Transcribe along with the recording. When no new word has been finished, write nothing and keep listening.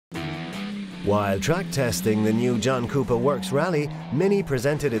While track testing the new John Cooper Works Rally, Mini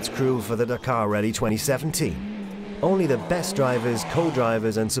presented its crew for the Dakar Rally 2017. Only the best drivers,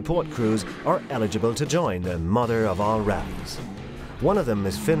 co-drivers and support crews are eligible to join the mother of all rallies. One of them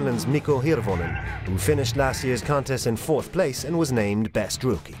is Finland's Mikko Hirvonen, who finished last year's contest in 4th place and was named Best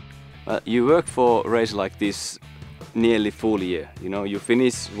Rookie. You work for a race like this nearly full year. You know, you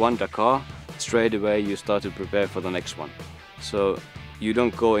finish one Dakar, straight away you start to prepare for the next one. So you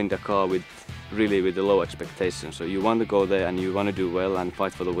don't go in Dakar with a low expectation. So you want to go there and you want to do well and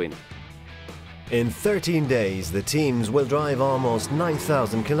fight for the win. In 13 days, the teams will drive almost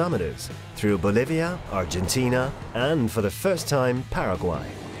 9,000 kilometers through Bolivia, Argentina, and for the first time, Paraguay.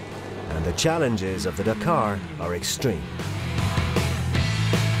 And the challenges of the Dakar are extreme.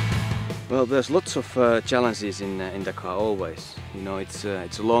 Well, there's lots of challenges in Dakar always. You know, it's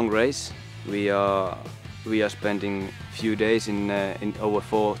a long race. We are spending a few days in over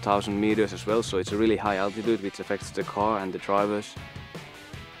 4,000 meters as well, so it's a really high altitude which affects the car and the drivers.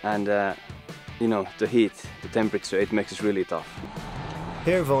 And you know, the heat, the temperature, it makes it really tough.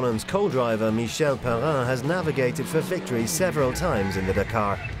 Hirvonen's co-driver Michel Perrin has navigated for victory several times in the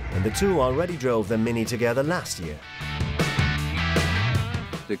Dakar, and the two already drove the Mini together last year.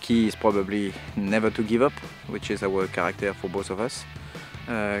 The key is probably never to give up, which is our character for both of us.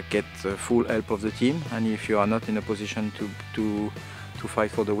 Get full help of the team, and if you are not in a position to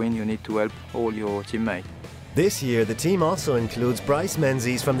fight for the win, you need to help all your teammates. This year, the team also includes Bryce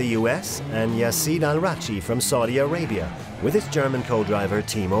Menzies from the US and Yassid Al-Rachi from Saudi Arabia, with its German co-driver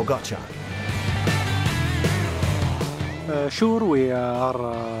Timo Gottschalk. Sure, we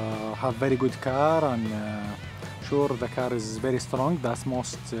have very good car, and sure the car is very strong. That's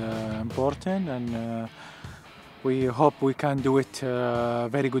most important, and we hope we can do it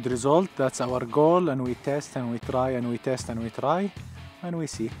very good result. That's our goal, and we test and we try and we test and we try, and we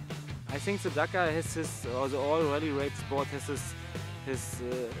see. I think the Dakar has his, or the all rally race sport has his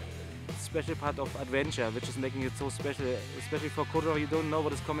special part of adventure, which is making it so special, especially for co-driver. You don't know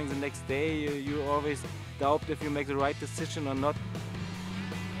what is coming the next day. You always doubt if you make the right decision or not.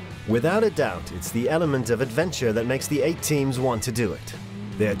 Without a doubt, it's the element of adventure that makes the 8 teams want to do it.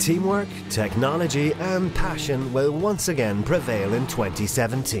 Their teamwork, technology and passion will once again prevail in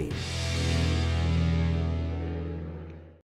 2017.